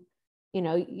you'll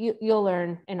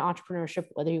learn in entrepreneurship,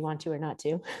 whether you want to or not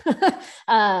to,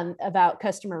 about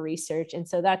customer research. And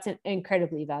so that's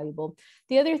incredibly valuable.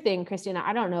 The other thing, Kristina,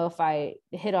 I don't know if I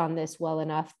hit on this well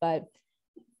enough, but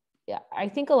yeah, I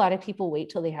think a lot of people wait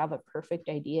till they have a perfect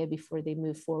idea before they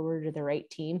move forward to the right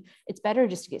team. It's better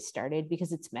just to get started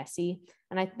because it's messy.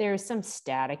 And there's some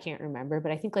stat, I can't remember,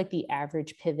 but I think like the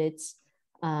average pivots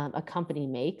a company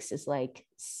makes is like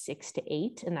 6 to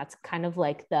 8. And that's kind of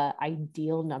like the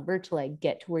ideal number to like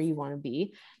get to where you want to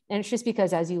be. And it's just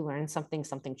because as you learn something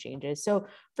changes. So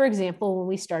for example, when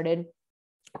we started,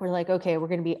 we're like, okay, we're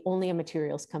going to be only a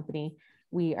materials company.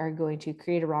 We are going to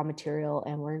create a raw material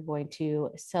and we're going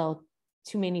to sell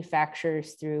to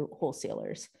manufacturers through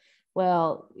wholesalers.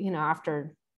 Well,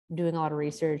 after doing a lot of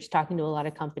research, talking to a lot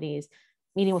of companies,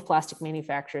 meeting with plastic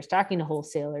manufacturers, talking to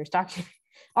wholesalers, talking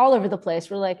all over the place,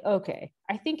 we're like, okay,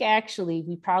 I think actually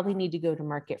we probably need to go to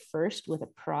market first with a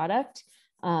product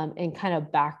and kind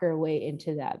of back our way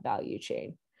into that value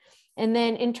chain. And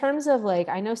then in terms of like,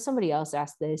 I know somebody else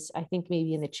asked this, I think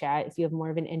maybe in the chat, if you have more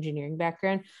of an engineering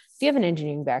background, if you have an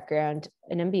engineering background,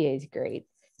 an MBA is great.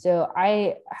 So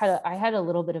I had a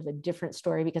little bit of a different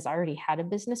story because I already had a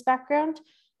business background.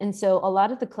 And so a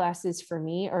lot of the classes for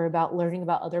me are about learning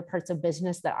about other parts of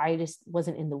business that I just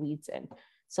wasn't in the weeds in.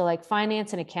 So like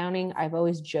finance and accounting, I've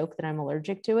always joked that I'm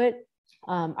allergic to it.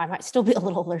 I might still be a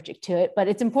little allergic to it, but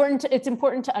it's important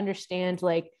to understand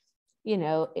like,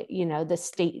 the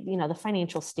state, the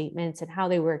financial statements and how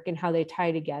they work and how they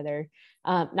tie together.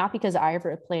 Not because I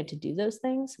ever plan to do those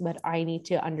things, but I need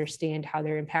to understand how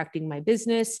they're impacting my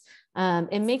business,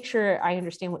 and make sure I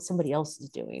understand what somebody else is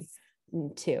doing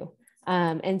too.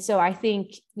 And so I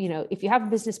think, if you have a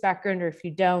business background or if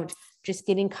you don't, just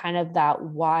getting kind of that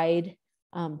wide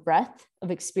breadth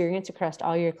of experience across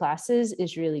all your classes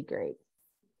is really great.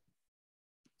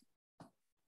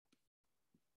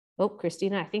 Oh,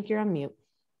 Kristina, I think you're on mute.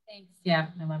 Thanks. Yeah,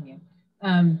 I'm on mute.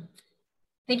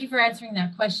 Thank you for answering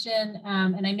that question.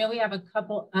 And I know we have a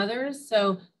couple others.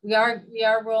 So we are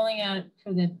rolling out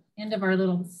for the end of our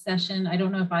little session. I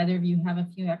don't know if either of you have a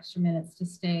few extra minutes to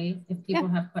stay if people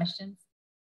have questions.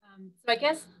 So I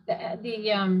guess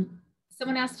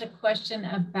someone asked a question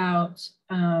about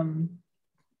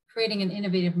creating an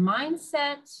innovative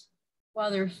mindset while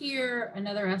they're here.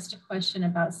 Another asked a question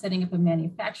about setting up a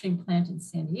manufacturing plant in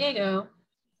San Diego.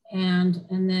 And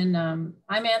then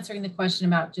I'm answering the question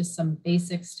about just some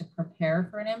basics to prepare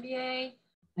for an MBA.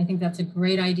 I think that's a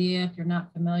great idea if you're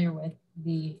not familiar with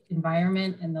the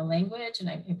environment and the language. And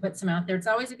I put some out there. It's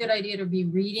always a good idea to be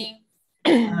reading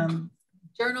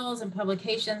journals and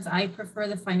publications. I prefer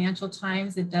the Financial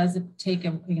Times. It does take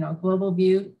a global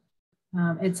view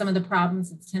at some of the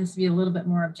problems. It tends to be a little bit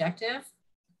more objective.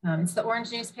 It's the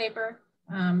Orange newspaper.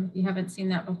 If you haven't seen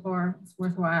that before, it's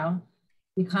worthwhile.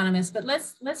 The Economist. But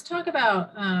let's talk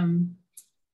about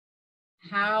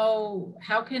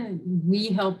how can we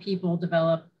help people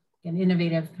develop an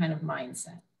innovative kind of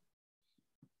mindset.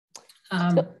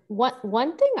 So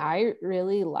one thing I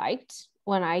really liked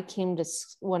when I came to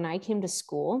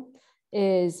school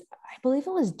is, I believe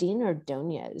it was Dean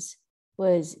Ordonez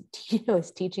was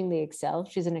teaching the Excel.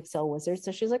 She's an Excel wizard.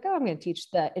 So she's like, oh, I'm going to teach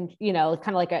that, and kind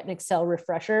of like an Excel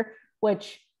refresher,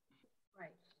 which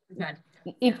right.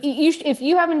 if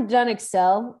you haven't done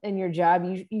Excel in your job,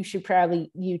 you should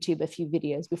probably YouTube a few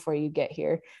videos before you get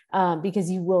here, because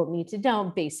you will need to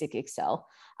know basic Excel.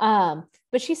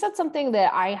 But she said something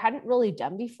that I hadn't really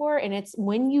done before. And it's,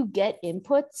 when you get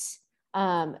inputs,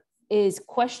 is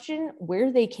question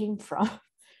where they came from.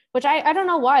 Which I don't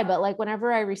know why, but like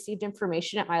whenever I received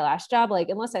information at my last job, like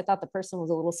unless I thought the person was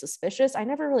a little suspicious, I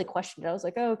never really questioned it. I was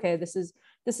like, oh, okay, this is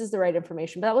the right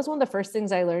information. But that was one of the first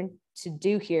things I learned to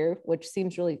do here, which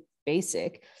seems really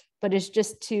basic, but it's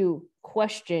just to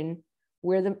question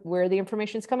where the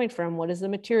information is coming from. What is the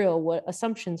material? What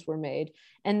assumptions were made?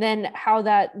 And then how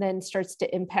that then starts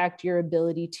to impact your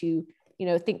ability to,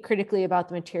 think critically about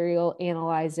the material,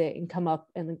 analyze it, and come up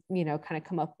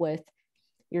with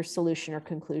your solution or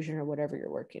conclusion or whatever you're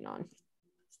working on.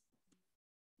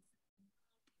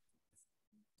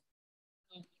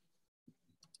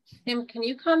 Kim, can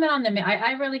you comment on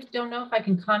I really don't know if I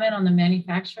can comment on the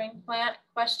manufacturing plant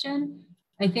question.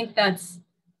 I think that's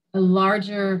a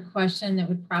larger question that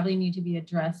would probably need to be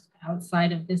addressed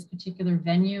outside of this particular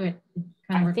venue. It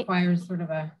kind of requires sort of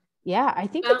a... Yeah, I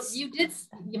think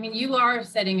you are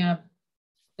setting up,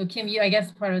 so Kim, I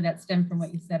guess part of that stemmed from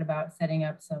what you said about setting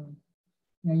up some,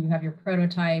 you have your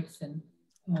prototypes and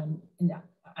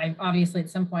obviously at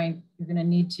some point you're going to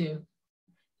need to.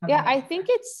 Yeah, I think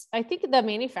the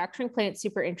manufacturing plant is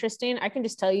super interesting. I can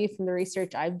just tell you from the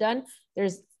research I've done,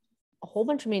 there's a whole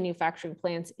bunch of manufacturing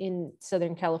plants in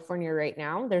Southern California right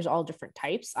now. There's all different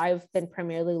types. I've been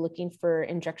primarily looking for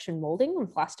injection molding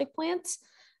and plastic plants.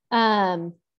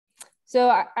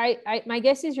 So my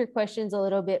guess is your question's a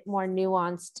little bit more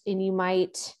nuanced, and you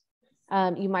might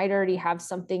already have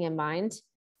something in mind.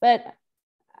 But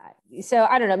so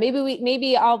I don't know,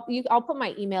 maybe I'll put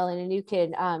my email in, and you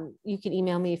can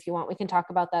email me if you want. We can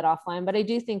talk about that offline, but I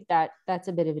do think that that's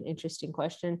a bit of an interesting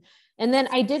question. And then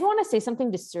I did want to say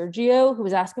something to Sergio, who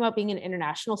was asking about being an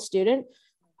international student.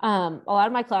 A lot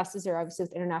of my classes are obviously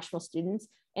with international students,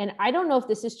 and I don't know if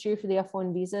this is true for the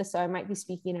F1 visa, so I might be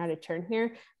speaking out of turn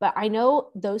here, but I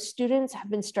know those students have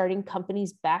been starting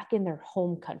companies back in their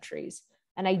home countries.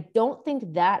 And I don't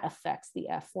think that affects the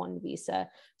F1 visa.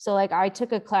 So like I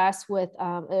took a class with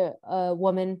a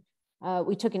woman,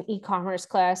 we took an e-commerce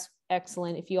class,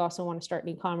 excellent. If you also want to start an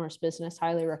e-commerce business,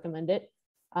 highly recommend it.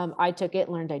 I took it,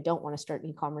 learned I don't want to start an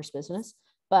e-commerce business,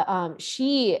 but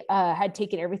she had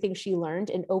taken everything she learned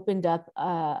and opened up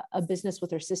a business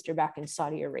with her sister back in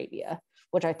Saudi Arabia,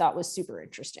 which I thought was super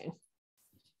interesting.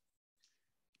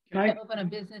 Can I open a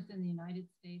business in the United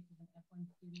States as an F1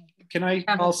 student? Can I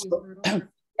also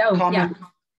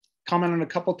comment on a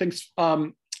couple things?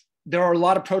 There are a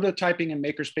lot of prototyping and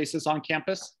makerspaces on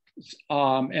campus.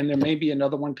 and there may be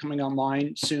another one coming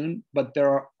online soon, but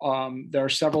there are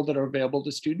several that are available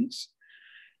to students.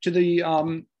 To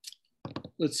the,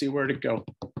 let's see, where to go.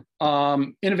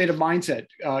 Innovative mindset,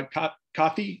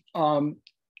 Kathy,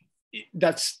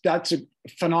 that's a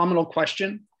phenomenal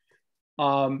question.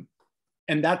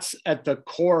 And that's at the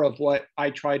core of what I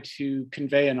try to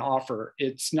convey and offer.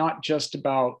 It's not just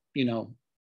about,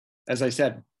 as I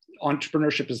said,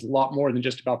 entrepreneurship is a lot more than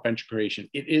just about venture creation.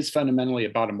 It is fundamentally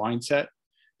about a mindset.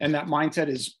 And that mindset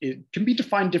it can be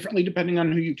defined differently depending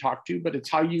on who you talk to, but it's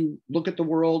how you look at the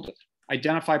world,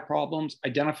 identify problems,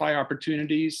 identify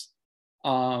opportunities.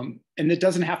 And it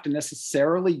doesn't have to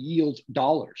necessarily yield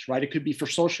dollars, right? It could be for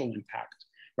social impact.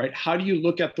 Right? How do you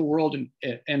look at the world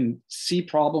and see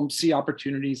problems, see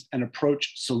opportunities, and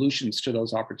approach solutions to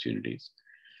those opportunities?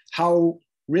 How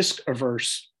risk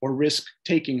averse or risk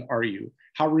taking are you?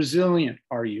 How resilient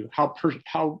are you? How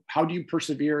do you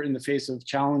persevere in the face of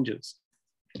challenges?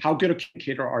 How good a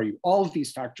communicator are you? All of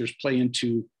these factors play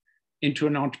into an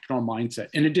entrepreneurial mindset,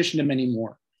 in addition to many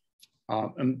more.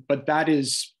 But that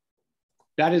is,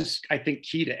 I think,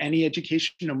 key to any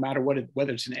education, no matter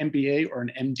whether it's an MBA or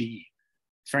an MD.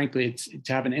 Frankly, it's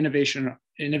to have an innovative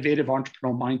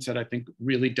entrepreneurial mindset, I think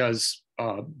really does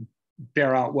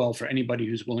bear out well for anybody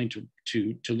who's willing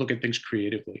to look at things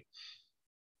creatively.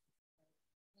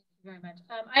 Thank you very much.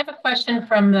 I have a question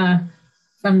from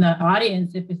the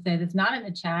audience, if you say that's not in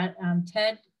the chat.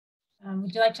 Ted,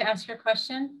 would you like to ask your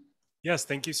question? Yes,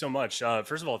 thank you so much.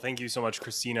 First of all, thank you so much,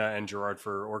 Kristina and Gerard,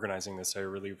 for organizing this. I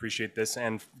really appreciate this.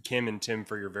 And Kim and Tim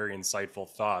for your very insightful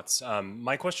thoughts.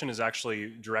 My question is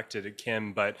actually directed at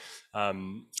Kim, but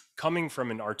coming from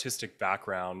an artistic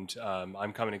background,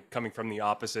 I'm coming from the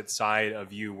opposite side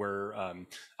of you, where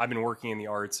I've been working in the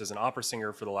arts as an opera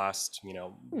singer for the last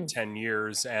 10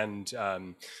 years, and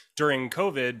during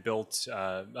COVID built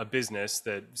a business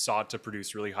that sought to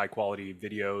produce really high quality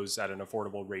videos at an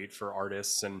affordable rate for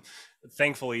artists. And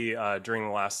thankfully, during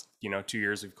the last 2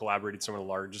 years, we've collaborated with some of the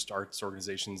largest arts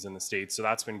organizations in the States. So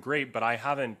that's been great, but I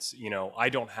haven't, I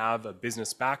don't have a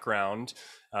business background,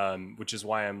 which is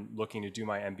why I'm looking to do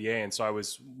my MBA. And so I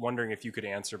was wondering if you could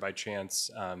answer by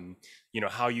chance,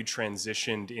 how you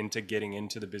transitioned into getting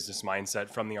into the business mindset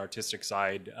from the artistic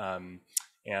side,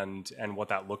 and what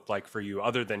that looked like for you,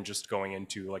 other than just going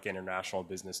into like international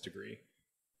business degree.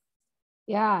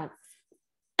 Yeah.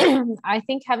 I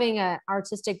think having an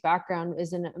artistic background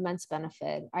is an immense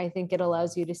benefit. I think it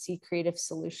allows you to see creative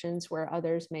solutions where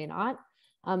others may not,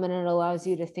 and it allows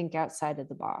you to think outside of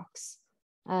the box.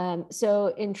 So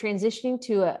in transitioning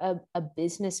to a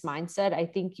business mindset, I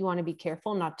think you want to be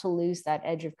careful not to lose that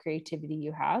edge of creativity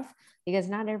you have, because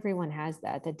not everyone has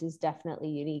that. That is definitely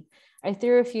unique. I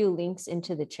threw a few links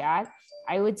into the chat.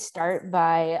 I would start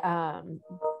by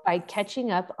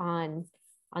catching up on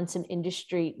some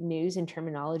industry news and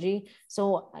terminology.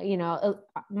 So,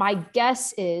 my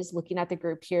guess is, looking at the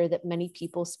group here, that many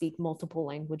people speak multiple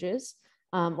languages,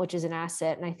 which is an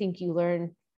asset. And I think you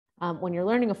learn, when you're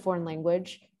learning a foreign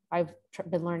language. I've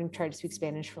been trying to speak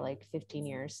Spanish for like 15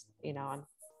 years,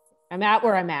 I'm at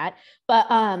where I'm at. But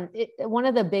one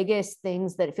of the biggest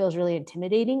things that feels really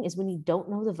intimidating is when you don't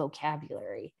know the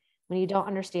vocabulary, when you don't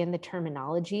understand the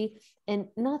terminology. And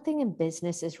nothing in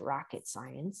business is rocket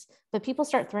science, but people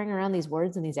start throwing around these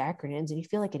words and these acronyms, and you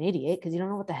feel like an idiot because you don't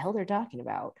know what the hell they're talking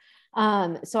about.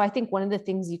 So I think one of the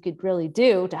things you could really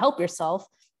do to help yourself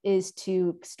is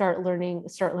to start learning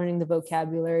the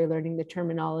vocabulary, learning the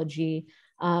terminology.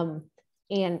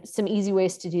 And some easy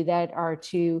ways to do that are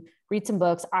to read some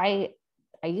books. I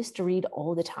used to read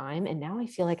all the time, and now I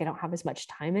feel like I don't have as much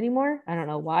time anymore. I don't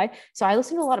know why. So I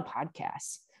listen to a lot of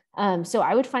podcasts. So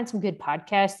I would find some good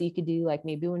podcasts that you could do, like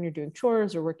maybe when you're doing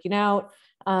chores or working out,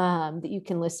 that you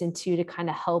can listen to kind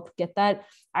of help get that.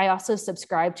 I also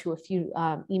subscribe to a few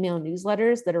email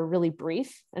newsletters that are really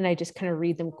brief, and I just kind of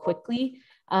read them quickly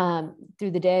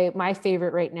through the day. My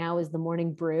favorite right now is the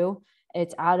Morning Brew.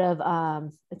 It's out of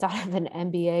an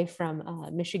MBA from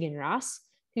Michigan Ross,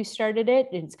 who started it.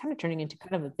 And it's kind of turning into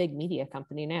kind of a big media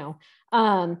company now.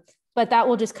 But that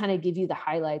will just kind of give you the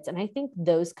highlights. And I think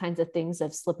those kinds of things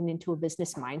of slipping into a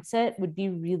business mindset would be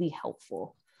really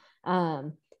helpful.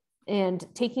 And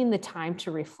taking the time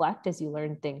to reflect as you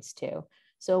learn things too.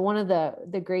 So one of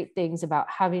the great things about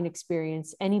having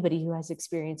experience, anybody who has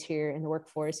experience here in the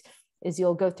workforce, is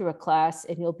you'll go through a class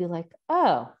and you'll be like,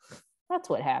 oh, that's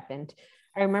what happened.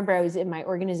 I remember I was in my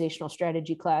organizational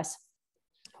strategy class.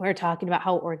 We were talking about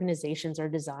how organizations are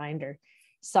designed or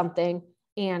something.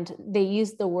 And they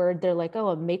used the word, they're like, oh,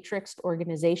 a matrixed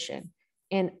organization.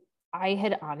 And I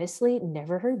had honestly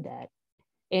never heard that.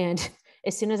 And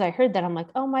as soon as I heard that, I'm like,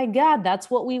 oh my God, that's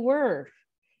what we were.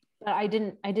 But I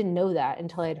didn't know that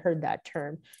until I had heard that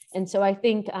term. And so I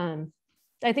think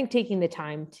taking the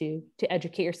time to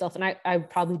educate yourself, and I would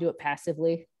probably do it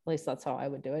passively, at least that's how I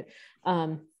would do it.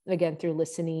 Again, through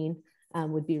listening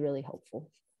would be really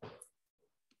helpful.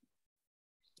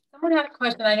 Someone had a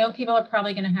question. I know people are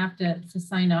probably going to have to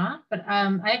sign off, but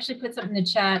I actually put something in the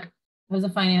chat. I was a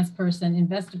finance person.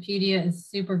 Investopedia is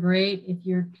super great if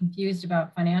you're confused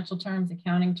about financial terms,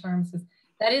 accounting terms.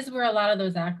 That is where a lot of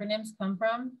those acronyms come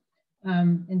from.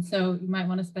 And so you might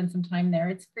want to spend some time there.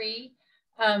 It's free.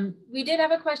 We did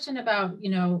have a question about,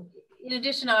 you know, in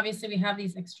addition, obviously we have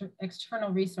these external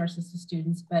resources to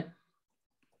students, but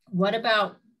what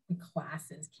about the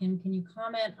classes? Kim, can you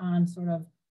comment on sort of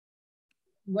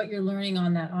what you're learning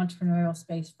on that entrepreneurial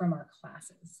space from our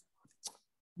classes?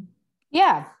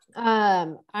 Yeah,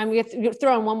 I'm going to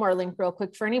throw in one more link real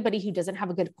quick for anybody who doesn't have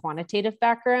a good quantitative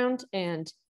background.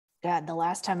 And God, the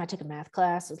last time I took a math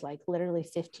class was like literally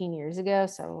 15 years ago.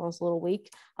 So I was a little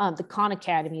weak. The Khan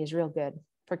Academy is real good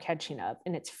for catching up,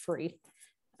 and it's free.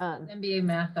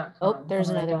 MBAmath.com. Oh, there's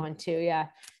another one too. Yeah.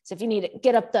 So if you need to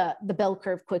get up the bell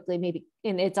curve quickly, maybe,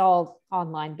 and it's all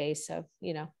online based. So,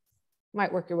 you know,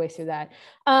 might work your way through that.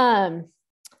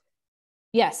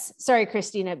 Yes. Sorry,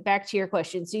 Kristina, back to your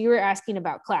question. So you were asking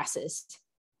about classes.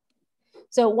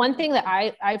 So one thing that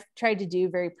I've tried to do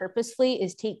very purposefully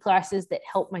is take classes that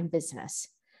help my business.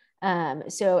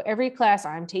 So every class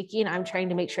I'm taking, I'm trying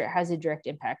to make sure it has a direct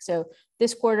impact. So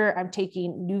this quarter, I'm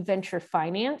taking new venture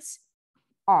finance.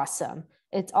 Awesome.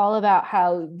 It's all about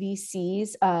how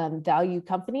VCs value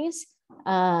companies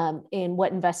and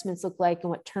what investments look like and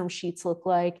what term sheets look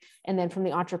like. And then from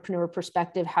the entrepreneur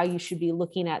perspective, how you should be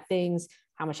looking at things,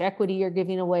 how much equity you're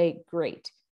giving away.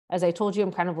 Great. As I told you,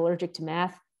 I'm kind of allergic to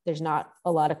math. There's not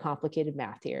a lot of complicated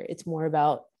math here. It's more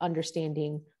about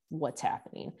understanding what's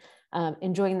happening.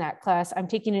 Enjoying that class. I'm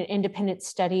taking an independent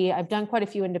study. I've done quite a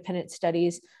few independent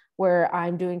studies where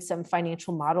I'm doing some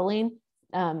financial modeling.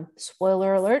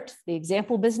 Spoiler alert, the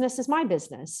example business is my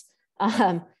business.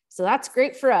 So that's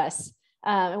great for us.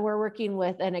 And we're working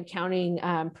with an accounting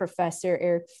professor,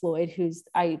 Eric Floyd, who's,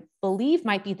 I believe,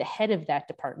 might be the head of that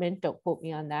department. Don't quote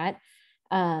me on that.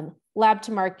 Lab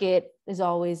to market, as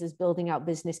always, is building out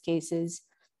business cases.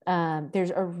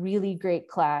 There's a really great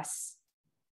class,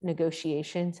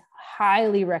 negotiations.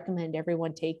 Highly recommend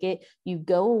everyone take it. You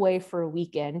go away for a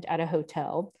weekend at a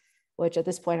hotel, which at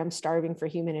this point I'm starving for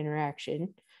human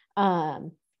interaction.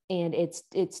 And it's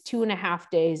 2.5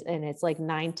 days, and it's like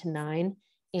 9 to 9.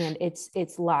 And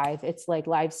it's live. It's like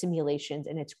live simulations,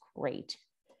 and it's great.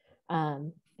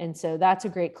 And so that's a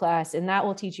great class, and that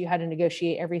will teach you how to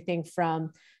negotiate everything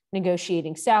from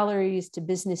negotiating salaries to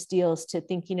business deals to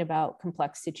thinking about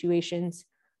complex situations.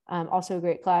 Also a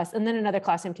great class. And then another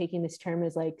class I'm taking this term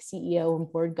is like CEO and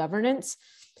board governance.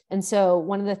 And so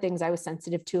one of the things I was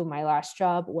sensitive to in my last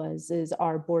job is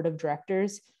our board of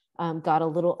directors got a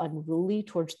little unruly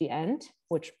towards the end,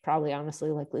 which probably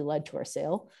honestly likely led to our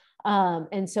sale.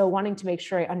 And so wanting to make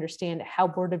sure I understand how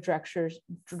board of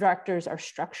directors are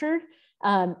structured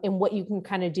and what you can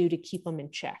kind of do to keep them in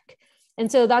check. And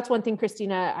so that's one thing,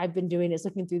 Kristina, I've been doing is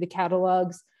looking through the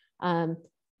catalogs.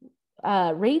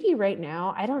 Rady right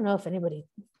now, I don't know if anybody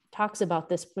talks about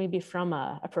this maybe from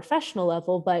a professional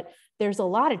level, but there's a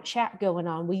lot of chat going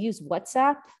on. We use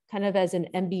WhatsApp kind of as an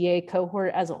MBA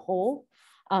cohort as a whole.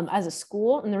 As a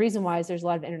school. And the reason why is there's a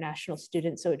lot of international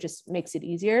students, so it just makes it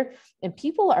easier. And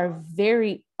people are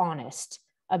very honest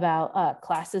about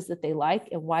classes that they like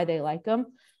and why they like them.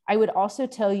 I would also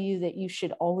tell you that you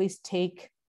should always take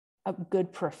a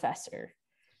good professor.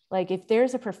 Like if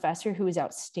there's a professor who is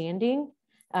outstanding,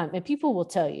 and people will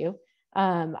tell you,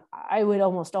 I would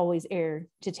almost always err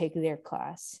to take their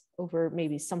class over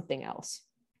maybe something else.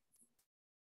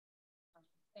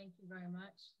 Thank you very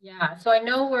much. Yeah, so I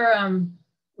know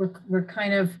we're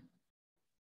kind of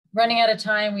running out of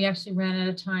time. We actually ran out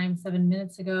of time 7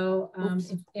 minutes ago.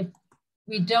 If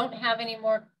we don't have any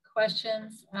more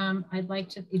questions, I'd like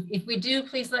to, if we do,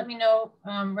 please let me know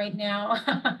right now.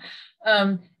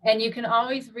 And you can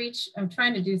always reach, I'm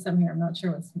trying to do something here. I'm not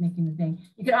sure what's making the thing.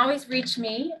 You can always reach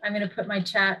me. I'm going to put my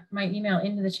email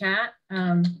into the chat.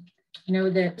 I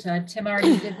know that Tim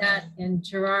already did that, and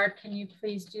Gerard, can you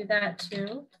please do that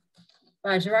too?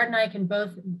 Gerard and I can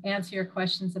both answer your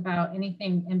questions about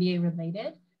anything MBA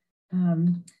related.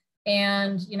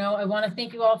 And, you know, I want to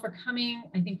thank you all for coming.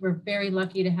 I think we're very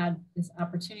lucky to have this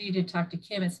opportunity to talk to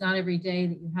Kim. It's not every day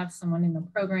that you have someone in the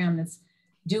program that's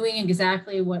doing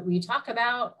exactly what we talk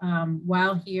about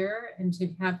while here, and to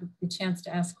have the chance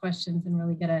to ask questions and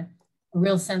really get a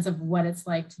real sense of what it's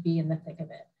like to be in the thick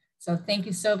of it. So thank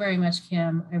you so very much,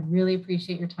 Kim. I really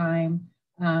appreciate your time.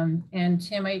 And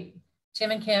Tim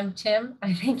and Kim,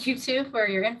 I thank you too for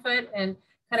your input and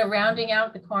kind of rounding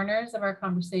out the corners of our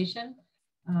conversation.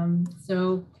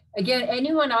 So again,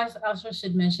 anyone else also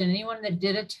should mention, anyone that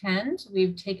did attend,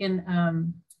 we've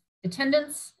taken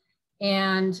attendance,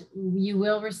 and you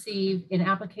will receive an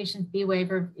application fee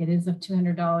waiver. It is a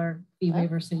 $200 fee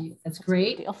waiver, so that's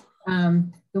great.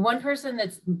 The one person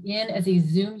that's in as a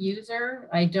Zoom user,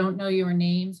 I don't know your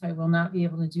name, so I will not be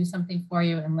able to do something for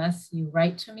you unless you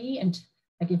write to me. And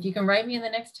like, if you can write me in the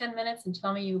next 10 minutes and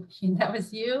tell me that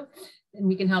was you, then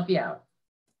we can help you out.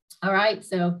 All right,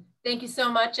 so thank you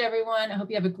so much, everyone. I hope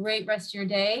you have a great rest of your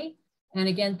day. And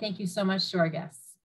again, thank you so much to our guests.